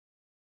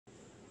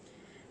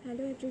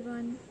Hello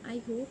everyone,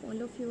 I hope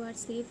all of you are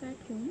safe at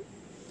home.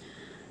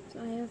 So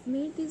I have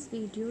made this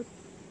video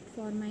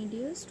for my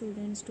dear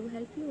students to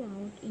help you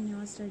out in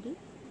your study.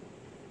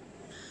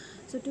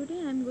 So today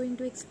I am going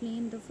to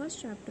explain the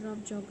first chapter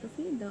of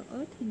geography, the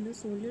earth in the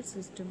solar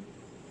system.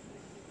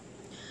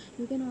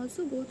 You can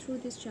also go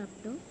through this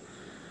chapter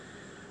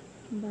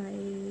by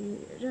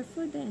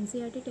refer the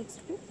NCERT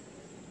textbook.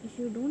 If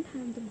you don't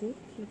have the book,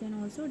 you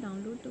can also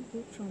download the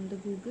book from the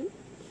Google,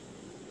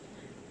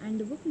 and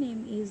the book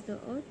name is The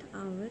Earth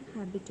Our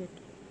Habitat.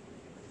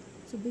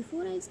 So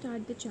before I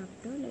start the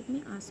chapter, let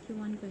me ask you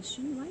one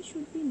question. Why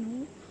should we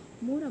know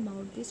more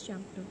about this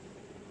chapter?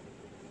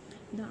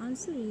 The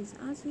answer is,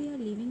 as we are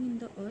living in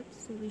the earth,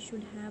 so we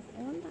should have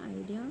all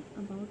the idea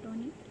about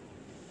on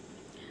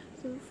it.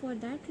 So for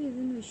that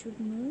reason we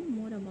should know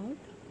more about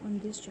on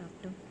this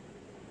chapter.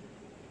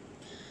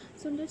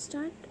 So let's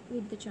start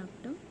with the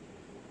chapter.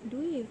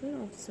 Do you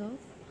ever observe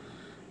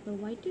the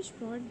whitish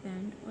broad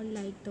band, or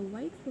like the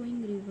white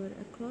flowing river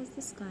across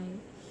the sky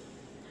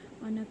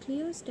on a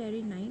clear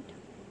starry night?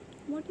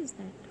 What is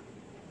that?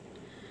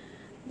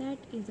 That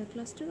is a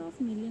cluster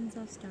of millions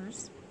of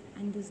stars,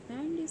 and this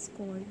band is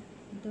called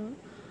the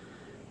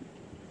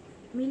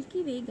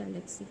Milky Way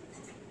galaxy.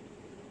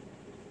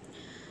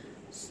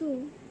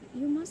 So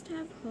you must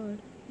have heard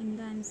in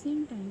the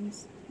ancient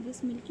times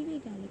this Milky Way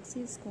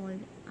galaxy is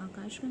called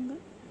Akashganga,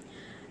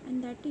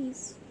 and that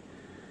is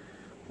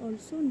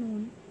also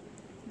known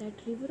that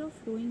river of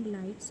flowing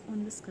lights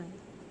on the sky.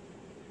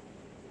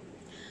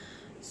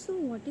 So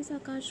what is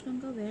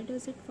Akashganga? Where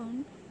does it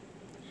found?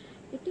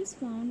 It is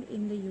found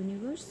in the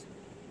universe.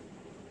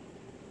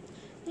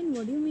 Then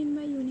what do you mean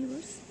by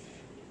universe?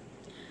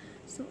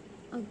 So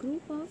a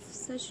group of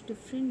such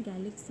different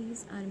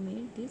galaxies are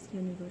made this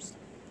universe.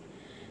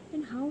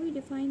 And how we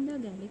define the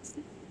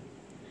galaxy?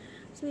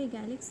 So a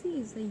galaxy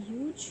is a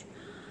huge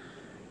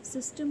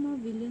system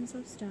of billions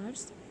of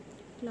stars,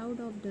 cloud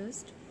of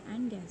dust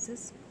and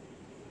gases.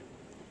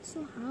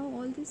 So how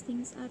all these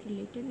things are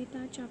related with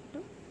our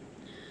chapter?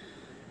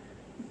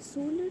 The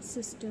solar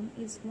system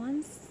is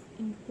one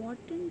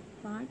important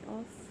part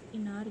of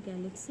in our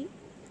galaxy,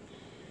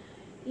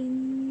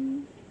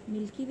 in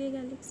Milky Way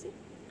galaxy.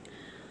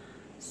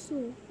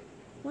 So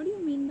what do you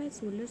mean by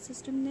solar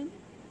system then?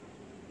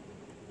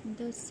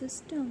 The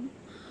system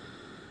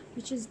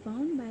which is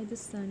bound by the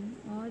sun,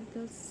 or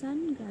the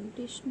sun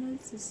gravitational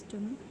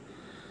system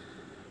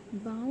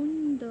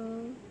bound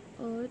the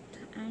earth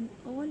and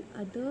all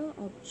other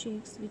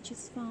objects which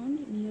is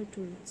found near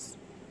to it.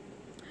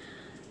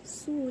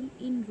 Sol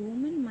in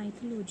Roman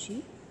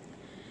mythology,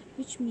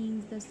 which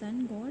means the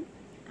sun god,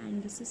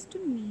 and the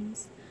system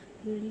means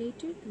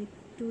related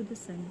to the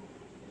sun,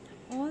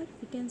 or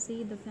we can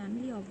say the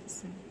family of the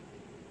sun.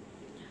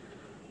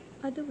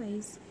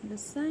 Otherwise, the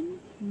sun,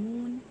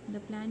 moon,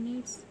 the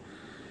planets,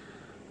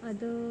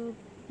 other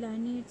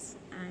planets,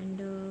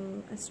 and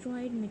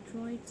asteroid,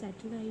 meteoroid,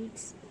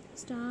 satellites,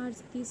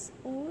 stars, this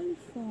all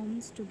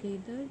forms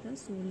together the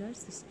solar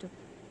system.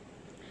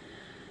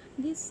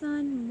 The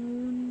sun,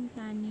 moon,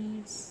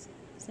 planets,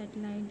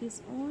 satellite,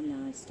 these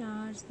all are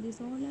stars, these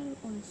all are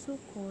also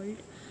called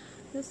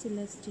the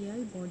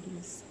celestial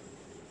bodies.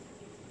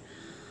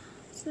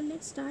 So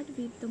let's start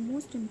with the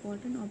most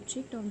important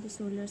object of the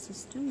solar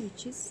system,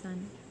 which is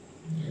sun.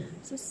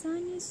 So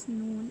sun is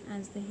known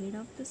as the head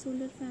of the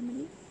solar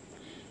family.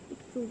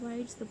 It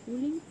provides the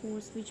pulling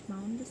force which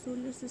bound the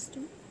solar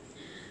system.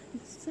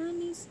 The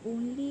sun is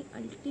only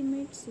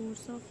ultimate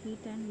source of heat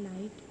and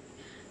light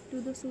to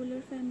the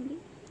solar family.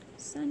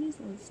 Sun is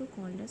also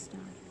called a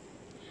star.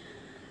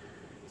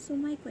 So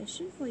my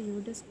question for you,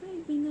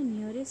 despite being a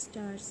nearest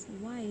stars,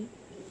 why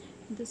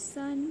the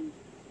sun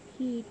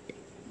heat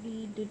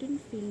we didn't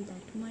feel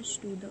that much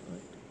to the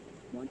earth?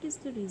 What is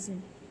the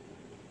reason?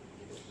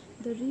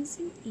 The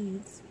reason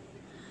is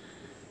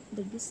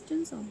the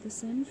distance of the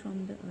sun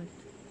from the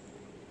earth,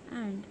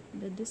 and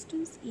the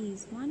distance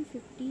is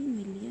 150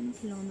 million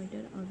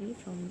kilometers away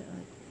from the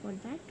earth. For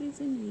that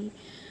reason we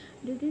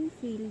didn't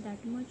feel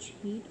that much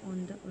heat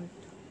on the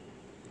earth.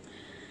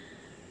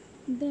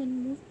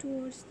 Then move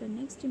towards the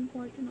next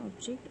important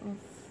object of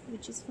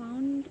which is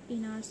found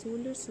in our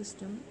solar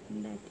system,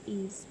 that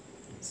is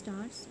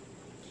stars.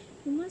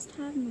 You must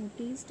have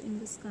noticed in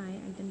the sky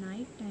at the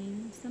night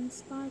time some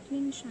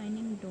sparkling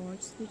shining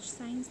dots which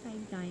shines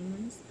like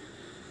diamonds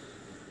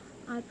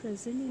are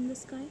present in the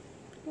sky.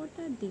 What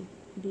are they?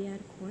 They are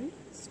called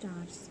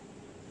stars.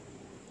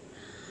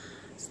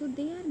 So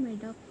they are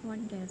made of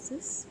hot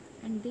gases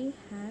and they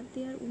have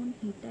their own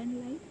heat and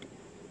light.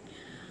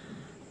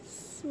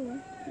 So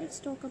let's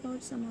talk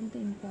about some of the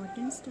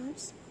important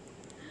stars.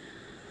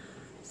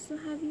 So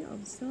have you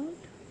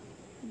observed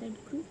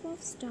that group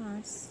of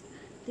stars,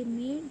 they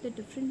made the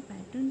different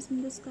patterns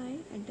in the sky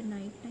at the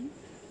night time?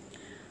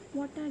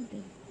 What are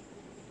they?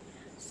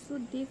 So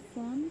they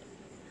formed,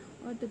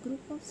 or the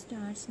group of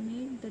stars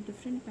made the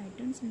different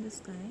patterns in the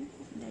sky,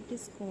 that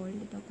is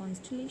called the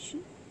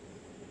constellation.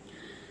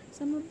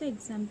 Some of the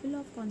example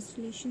of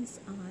constellations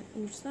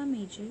are Ursa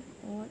Major,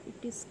 or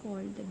it is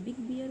called the Big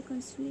Bear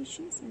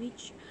constellations,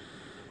 which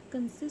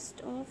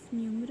consists of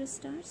numerous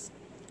stars,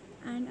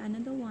 and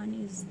another one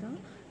is the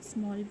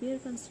small bear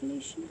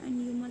constellation,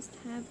 and you must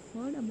have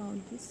heard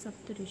about this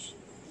Saptarishi.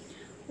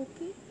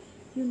 Okay,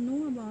 you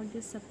know about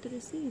this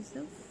Saptarishi is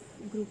a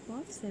group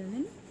of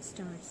 7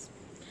 stars.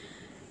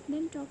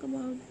 Then talk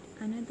about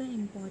another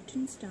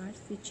important star,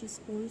 which is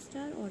pole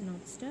star or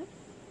north star.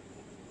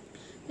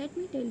 Let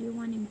me tell you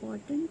one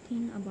important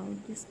thing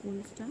about this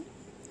pole star.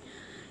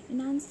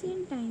 In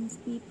ancient times,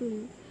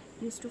 people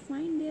used to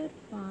find their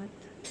path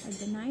at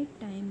the night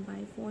time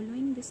by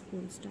following this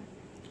pole star.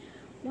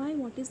 Why?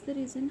 What is the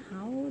reason?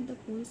 How the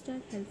pole star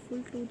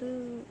helpful to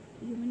the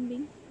human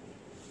being?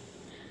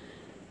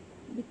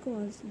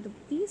 Because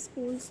this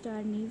pole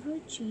star never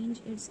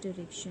changed its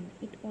direction.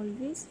 It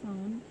always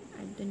found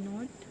at the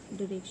north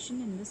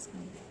direction in the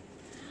sky.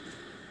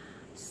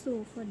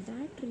 So for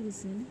that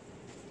reason,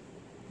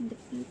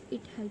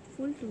 it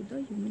helpful to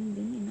the human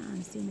being in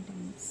ancient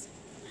times.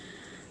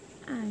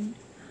 And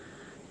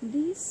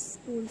this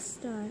pole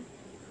star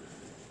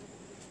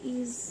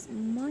is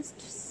more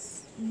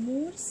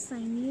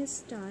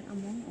shiniest star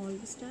among all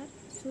the stars,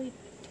 so it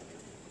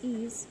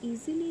is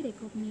easily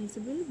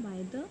recognizable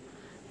by the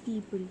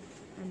people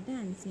at the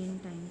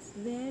ancient times,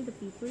 where the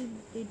people,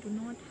 they do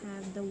not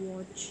have the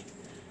watch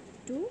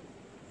to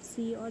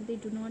see, or they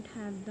do not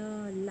have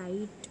the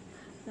light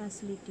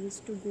facilities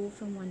to go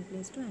from one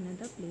place to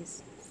another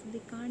place, so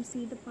they can't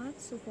see the path.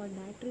 So for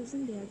that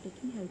reason, they are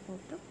taking help of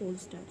the pole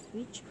stars,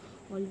 which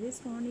always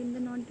found in the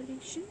north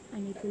direction,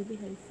 and it will be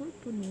helpful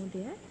to know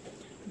their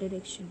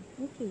direction.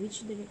 Okay,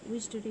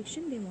 which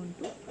direction they want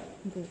to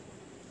go.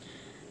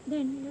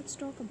 Then let's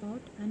talk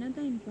about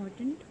another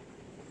important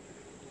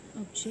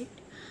object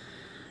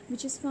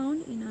which is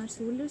found in our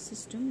solar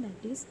system,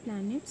 that is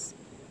planets.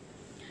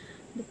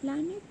 The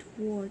planet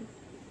word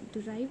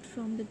derived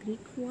from the Greek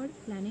word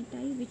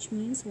planetai, which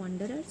means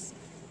wanderers.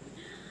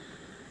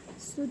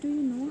 So do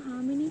you know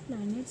how many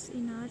planets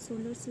in our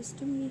solar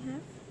system we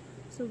have?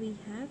 So we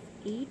have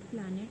 8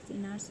 planets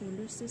in our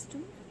solar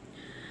system.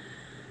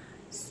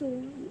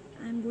 So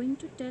I am going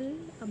to tell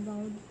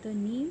about the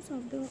names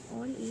of the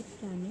all 8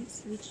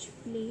 planets, which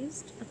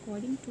placed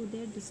according to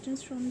their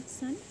distance from the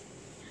sun,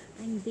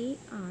 and they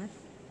are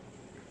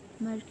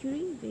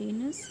Mercury,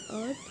 Venus,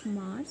 Earth,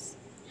 Mars,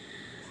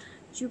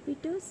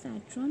 Jupiter,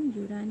 Saturn,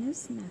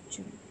 Uranus,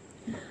 Neptune.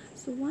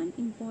 So one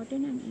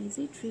important and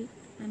easy trick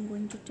I am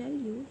going to tell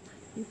you.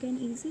 You can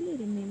easily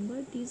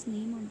remember these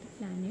names of the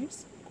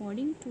planets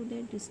according to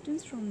their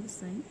distance from the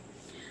sun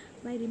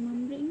by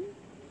remembering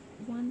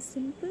one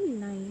simple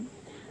line,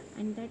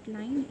 and that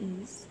line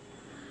is,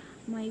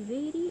 my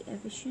very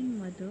efficient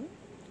mother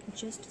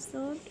just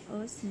served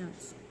us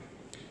nuts.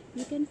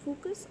 You can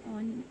focus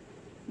on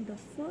the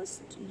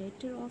first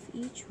letter of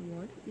each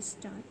word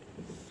start,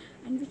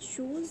 and which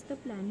shows the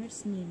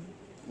planet's name.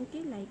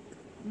 Okay, like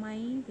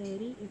my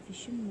very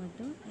efficient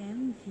mother,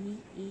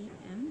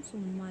 MVEM. So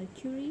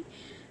Mercury,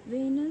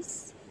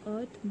 Venus,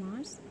 Earth,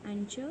 Mars,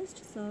 and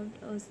just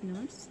served us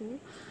nuts. So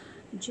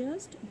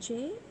just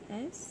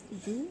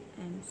JSUM.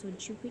 So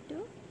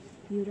Jupiter,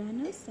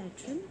 Uranus,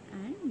 Saturn,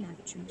 and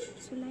Neptune.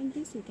 So like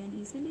this, you can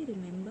easily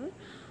remember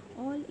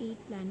all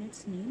 8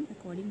 planets' name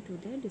according to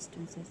their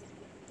distances.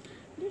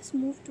 Let's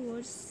move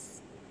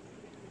towards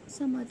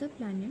some other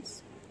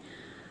planets.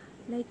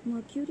 Like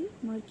Mercury.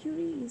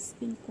 Mercury is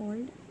been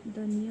called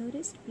the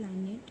nearest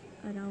planet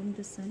around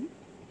the sun,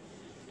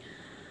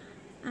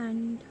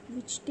 and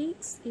which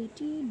takes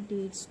 88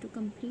 days to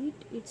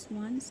complete its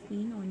one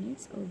spin on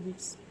its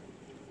orbits.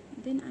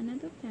 Then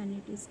another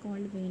planet is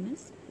called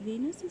Venus.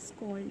 Venus is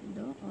called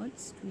the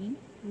Earth's twin.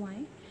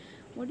 Why?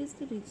 What is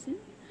the reason?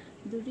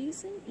 The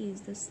reason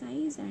is the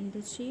size and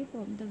the shape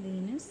of the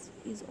Venus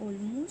is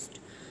almost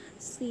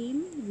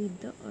same with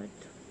the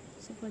Earth.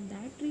 So for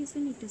that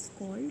reason, it is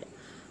called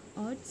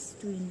Earth's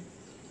twin.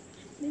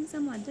 Then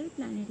some other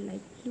planet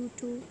like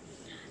Pluto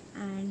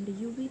and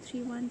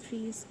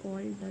UV313 is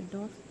called the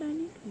dwarf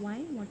planet. Why?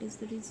 What is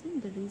the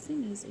reason? The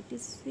reason is it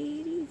is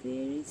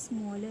very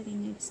smaller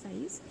in its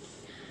size,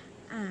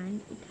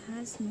 and it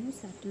has no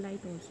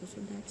satellite also.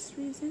 So that's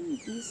the reason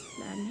these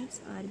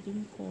planets are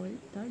being called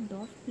the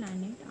dwarf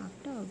planet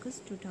after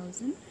August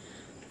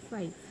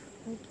 2005.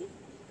 Okay.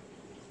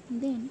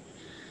 Then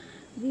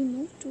we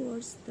move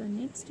towards the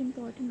next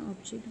important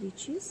object,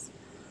 which is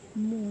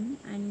moon,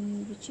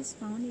 and which is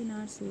found in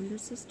our solar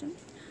system.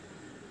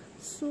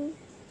 So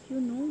you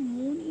know,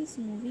 moon is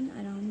moving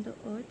around the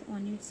earth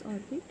on its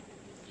orbit.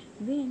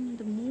 When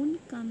the moon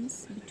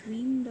comes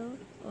between the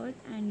earth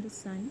and the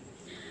sun,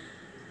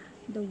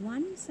 the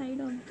one side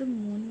of the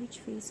moon which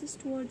faces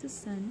towards the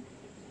sun,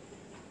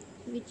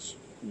 which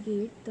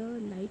get the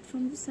light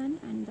from the sun,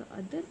 and the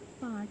other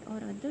part or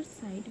other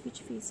side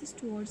which faces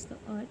towards the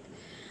earth,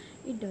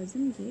 it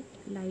doesn't get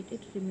light,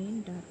 it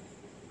remains dark.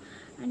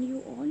 And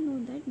you all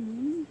know that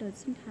moon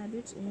doesn't have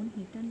its own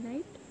heat and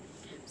light,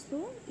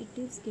 so it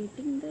is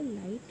getting the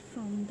light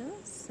from the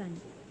sun.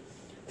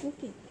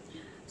 Okay,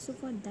 so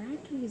for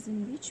that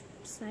reason, which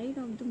side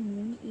of the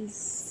moon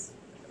is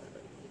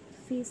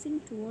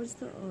facing towards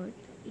the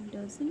earth, it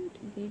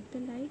doesn't get the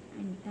light,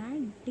 and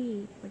that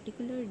day,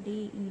 particular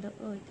day in the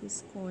earth,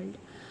 is called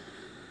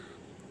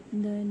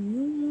the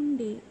new moon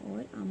day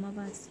or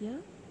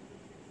Amavasya.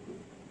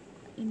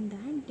 In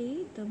that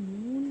day, the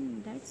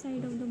moon, that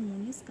side of the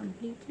moon is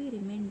completely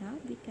remained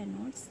dark. We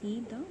cannot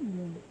see the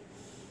moon.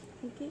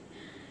 Okay.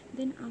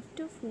 Then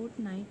after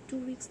fortnight, 2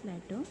 weeks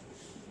later,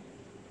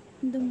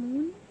 the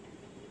moon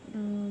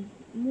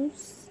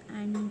moves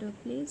and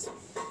plays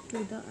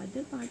to the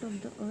other part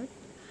of the earth,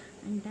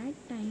 and that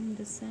time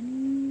the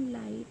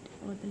sunlight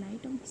or the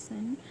light of the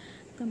sun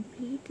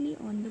completely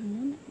on the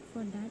moon.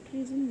 For that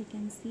reason, we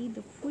can see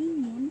the full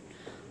moon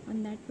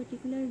on that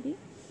particular day.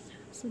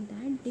 So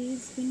that day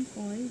is been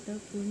called the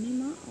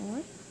Purnima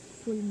or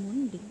full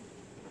moon day.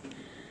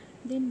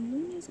 Then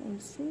moon is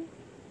also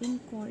been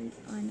called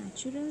a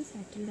natural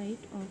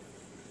satellite of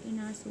in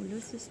our solar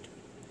system.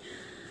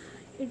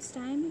 Its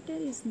diameter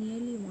is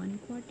nearly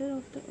 1/4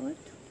 of the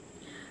earth,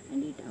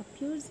 and it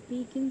appears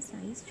big in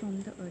size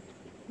from the earth.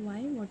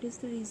 Why? What is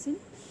the reason?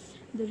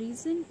 The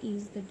reason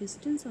is the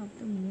distance of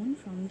the moon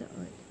from the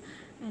earth,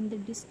 and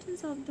the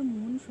distance of the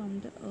moon from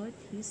the earth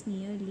is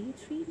nearly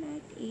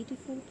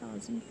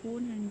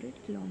 384,400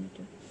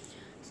 kilometers.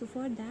 So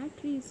for that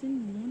reason,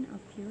 moon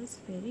appears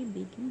very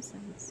big in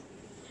size.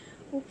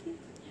 Okay,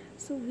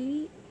 so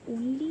we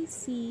only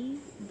see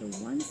the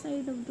one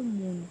side of the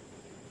moon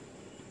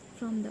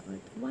from the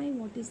earth. Why?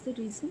 What is the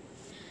reason?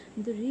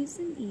 The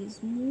reason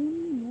is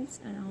moon moves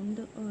around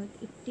the earth.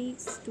 It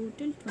takes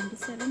total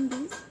 27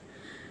 days,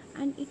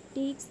 and it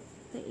takes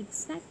the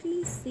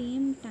exactly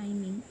same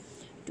timing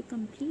to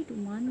complete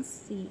one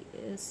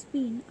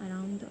spin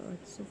around the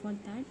earth. So for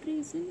that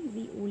reason,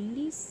 we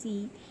only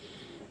see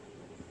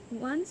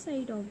one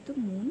side of the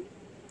moon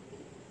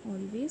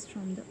always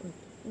from the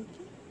earth.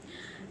 Okay,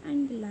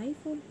 and the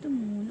life of the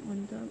moon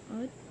on the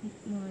earth,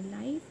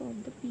 life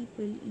of the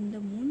people in the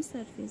moon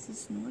surface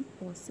is not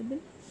possible.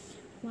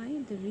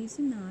 Why? The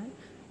reason are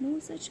no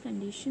such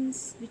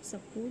conditions which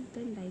support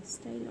the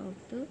lifestyle of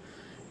the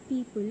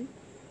people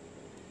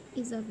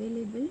is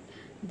available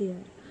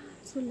there.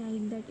 So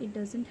like that, it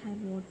doesn't have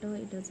water,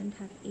 it doesn't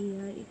have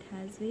air, it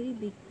has very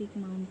big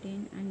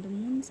mountain, and the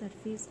moon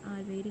surface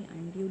are very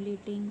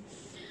undulating.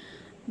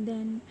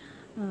 Then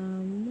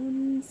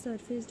moon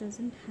surface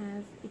doesn't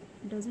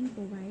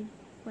provide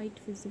quite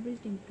visible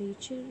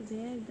temperature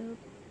where the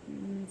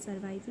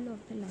survival of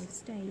the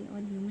lifestyle or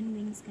human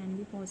beings can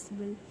be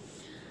possible.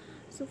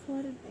 So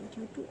for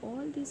due to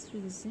all this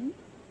reason,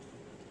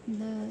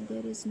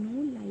 there is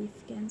no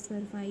life can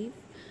survive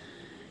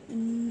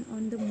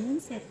on the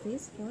moon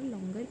surface for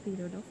longer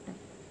period of time.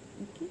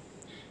 Okay,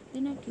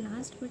 then at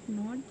last but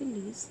not the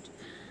least,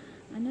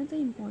 another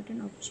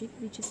important object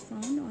which is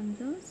found on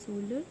the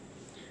solar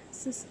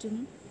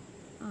system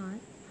are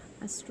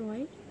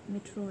asteroid,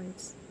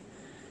 meteoroids.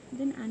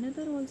 Then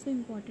another also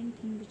important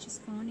thing which is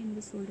found in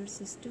the solar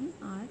system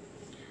are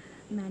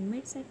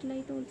man-made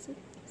satellite also.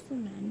 So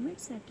man-made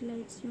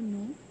satellites,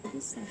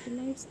 these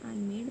satellites are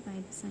made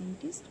by the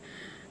scientists,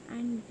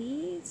 and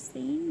they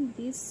send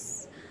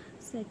these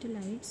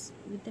satellites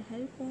with the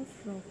help of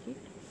rocket,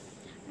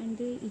 and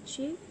the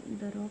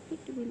rocket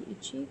will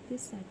eject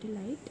this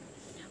satellite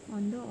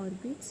on the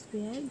orbits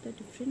where the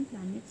different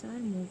planets are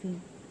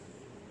moving.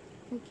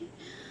 Okay,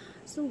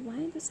 so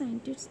why the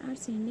scientists are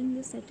sending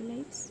the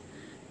satellites?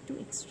 To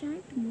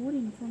extract more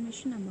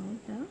information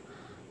about the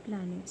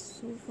planets.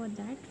 So for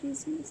that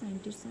reason, the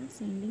scientists are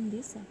sending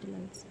these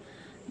satellites.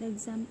 The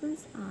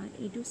examples are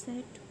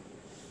EduSat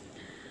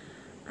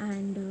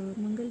and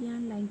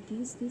Mangalyaan, like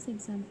these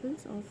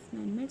examples of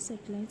man-made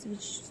satellites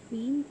which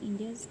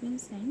India has been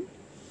sent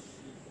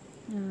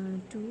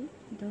to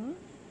the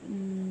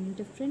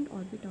different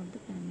orbit of the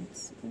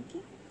planets.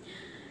 Okay,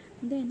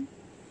 then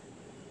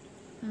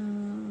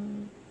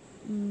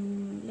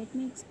let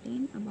me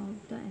explain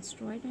about the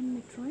asteroid and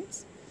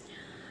meteoroids.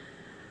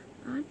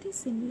 Are they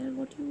similar?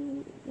 What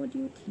do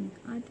you think?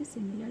 Are they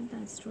similar, the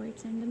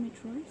asteroids and the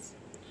meteoroids?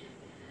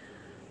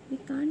 We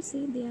can't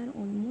say they are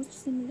almost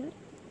similar.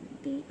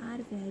 They are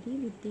vary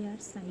with their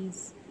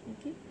size.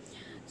 Okay,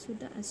 so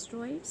the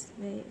asteroids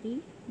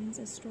vary, means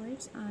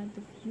asteroids are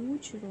the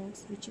huge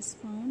rocks which is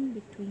found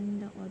between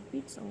the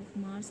orbits of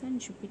Mars and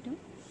Jupiter.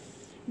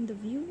 In the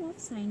view of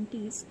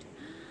scientists,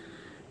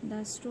 the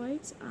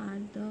asteroids are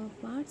the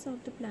parts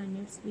of the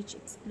planets which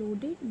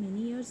exploded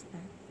many years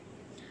back,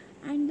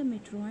 and the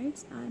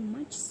meteoroids are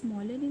much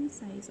smaller in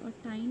size, or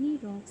tiny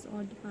rocks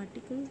or the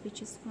particles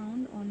which is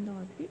found on the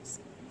orbits.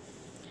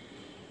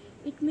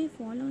 It may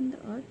fall on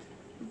the earth.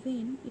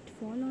 When it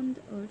fall on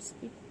the earth,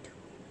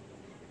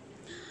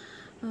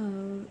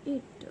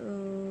 it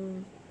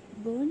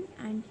burn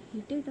and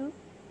heated up.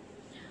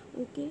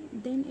 Okay,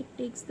 then it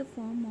takes the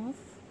form of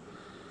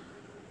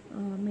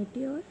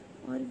meteor,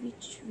 or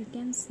which we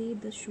can say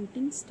the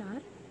shooting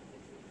star.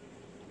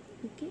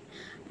 Okay,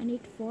 and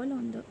it fall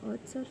on the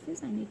earth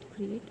surface and it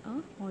create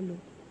a hollow.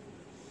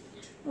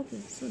 Okay,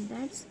 so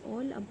that's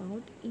all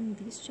about in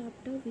this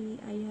chapter.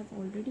 I have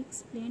already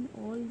explained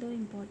all the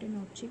important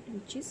object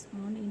which is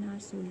found in our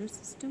solar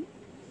system.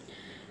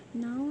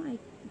 Now I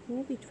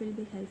hope it will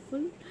be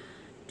helpful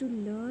to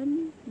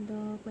learn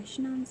the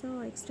question answer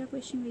or extra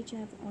question which I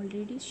have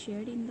already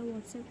shared in the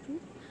WhatsApp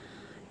group.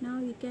 Now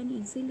you can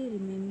easily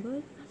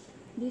remember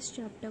this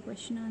chapter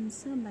question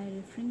answer by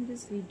referring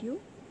this video.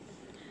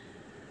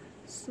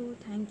 So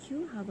thank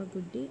you. Have a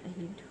good day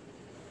ahead.